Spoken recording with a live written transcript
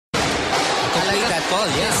made that call,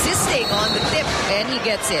 yeah. Insisting on the tip, and he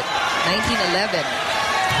gets it. 19-11.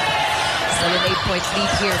 Still an 8-point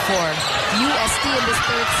lead here for UST in this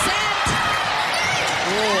third set.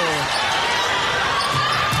 Oh.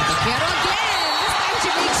 Pero again, this time she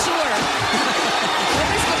made sure.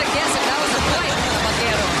 Nobody's gonna guess if that was a point.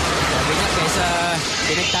 Baquero. Sabi nga, kaysa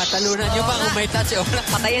pinagtatalunan nyo pa kung may touch o wala.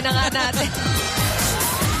 Patayin na nga natin.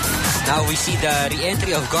 Now we see the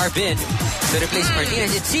re-entry of Garbin to replace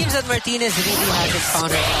Martinez. It seems that Martinez really hasn't found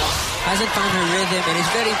her rhythm, and it's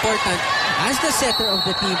very important as the setter of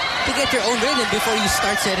the team to get your own rhythm before you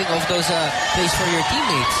start setting off those plays for your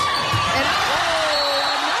teammates. And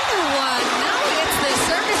another one. Now it's the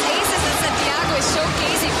service aces that Santiago is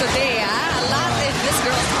showcasing today. A lot in this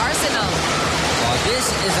girl's arsenal. Well, this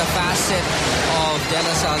is a facet of De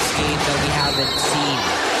La Salle's game that we haven't seen.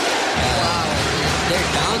 Wow.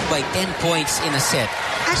 They're down by 10 points in a set.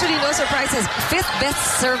 Actually, no surprises. 5th best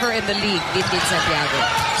server in the league, Dindin Santiago.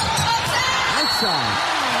 Outside.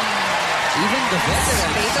 Even the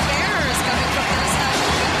veteran. Spate of errors coming from De La Salle.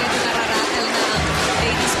 Medyo nararattle na ang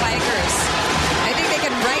Lady Spikers. I think they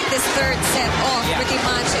can write this third set off pretty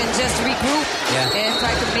much and just regroup and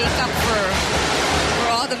try to make up for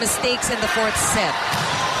all the mistakes in the 4th set.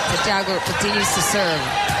 Santiago continues to serve.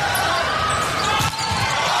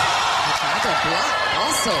 Block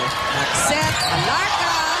also. Set,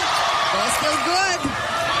 Alarca. Ball still good.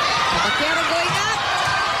 Baquero going up.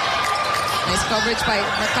 Nice coverage by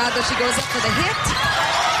Mercado. She goes up for the hit.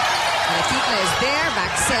 Matikla is there.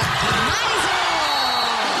 Back set.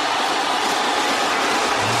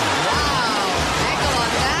 Wow. Angle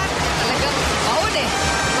on that. Talagang maune.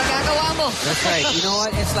 Magagawa mo. That's right. You know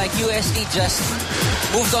what? It's like USD just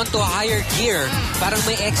moved on to a higher gear. Parang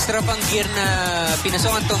may extra pang gear na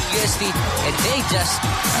pinasokan tong USD, and they just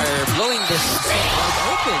are blowing this wide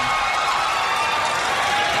open.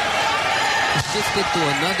 Shifted to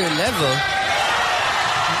another level.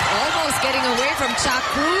 Almost getting away from Chuck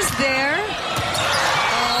Cruz there.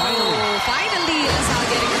 Oh, finally La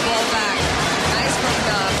Salle getting the ball back. Nice from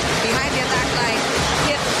the behind the attack line.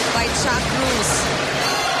 Hit by Chuck Cruz.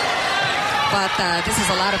 But this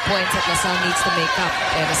is a lot of points that La Salle needs to make up.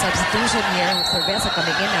 And a substitution here. Cerveza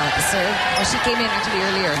coming in now to serve. Oh, she came in actually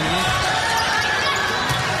earlier.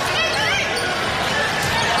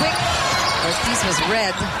 Quick. Ortiz was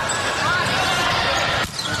red.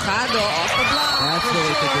 Mercado off the block. That's the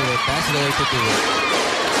way to do it. That's the way to do it.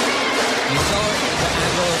 You saw the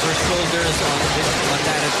angle of her shoulders on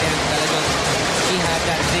that attempt. Talagang she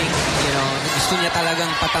had that thing, you know, gusto niya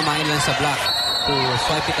talagang patamain lang sa block to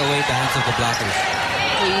swipe it away the hands of the blockers.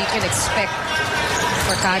 We can expect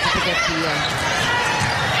Mercado to get the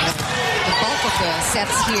bulk of the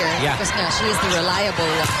sets here because now she is the reliable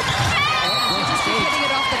one. She's just hitting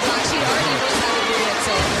it off the block. She already knows how to do it.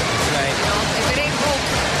 So, right. You know, if it ain't broke,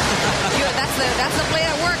 that's the play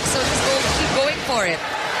that works. So just keep going for it.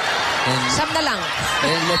 Siyam na lang.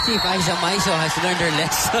 And let's see if Aiza Maiso has learned her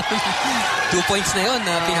lesson. 2 points na yun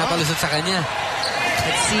na pinapalusot sa kanya.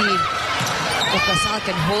 Let's see if La Salle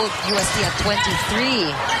can hold UST at 23.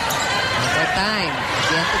 Another time.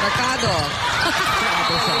 Again to Mercado.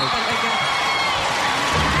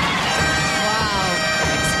 Wow.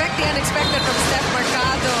 Expect the unexpected from Steph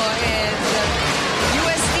Mercado. And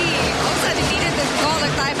UST also needed to call a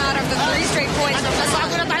timeout after 3 straight points from La Salle.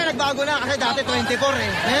 Nagbago na kasi dati 24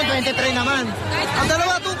 eh. Ngayon 23 naman. Ang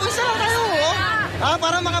dalawa, 2 points na tayo. Oh.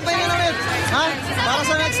 Para makapahinga na ulit. Para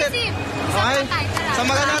sa next set. Okay? Sa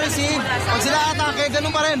maganda receive. Pag sila atake,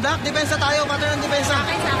 ganun pa rin. Black defense na tayo, pattern ng defense.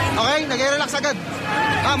 Okay? Nag-relax agad.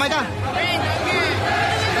 Maida.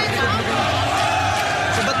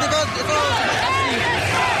 Sabat likod. Ito.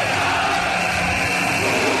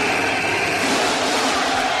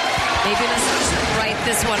 Maybe let's not write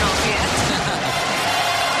this one off yet.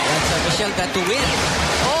 That's Michelle got to win.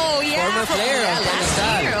 Oh, yeah. Former player of De La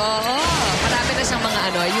Salle. Oo. Marami na siyang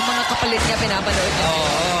mga yung mga kapalit niya pinapanood niya.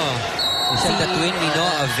 Michelle got to win. We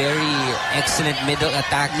know a very excellent middle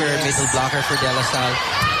attacker, middle blocker for De La Salle.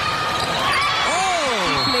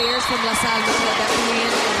 Key players from La Salle, Michelle got to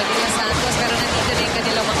win. Manila Santos, pero nandito na yung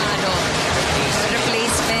kanilang mga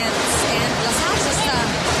replacements. And La Salle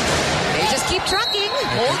they just keep trucking,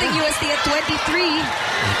 holding USD at 23.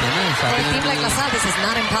 For a team like La Salle, this is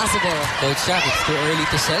not impossible. Coach Chuck, it's too early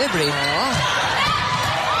to celebrate.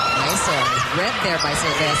 Nice one. Red there by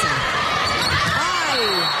Cerveza. That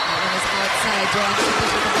is outside. Joan pushes the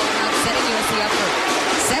ball out, setting USD up for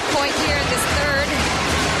set point here in this third.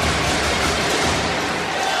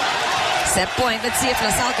 Set point. Let's see if La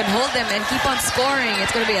Salle can hold them and keep on scoring.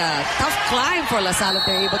 It's going to be a tough climb for La Salle if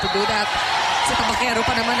they're able to do that. Si Tabaquero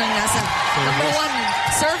pa naman ang nasa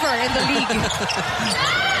 #1 server in the league.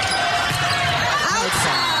 Outside!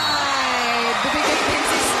 The big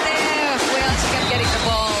Princey Steph. Well, she kept getting the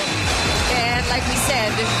ball. And like we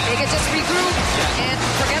said, they can just regroup and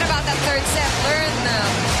forget about that third set. Learn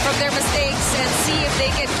from their mistakes and see if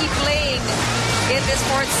they can keep playing in this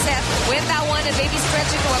fourth set. Win that one and maybe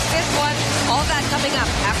stretch into a fifth one. All that coming up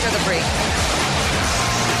after the break.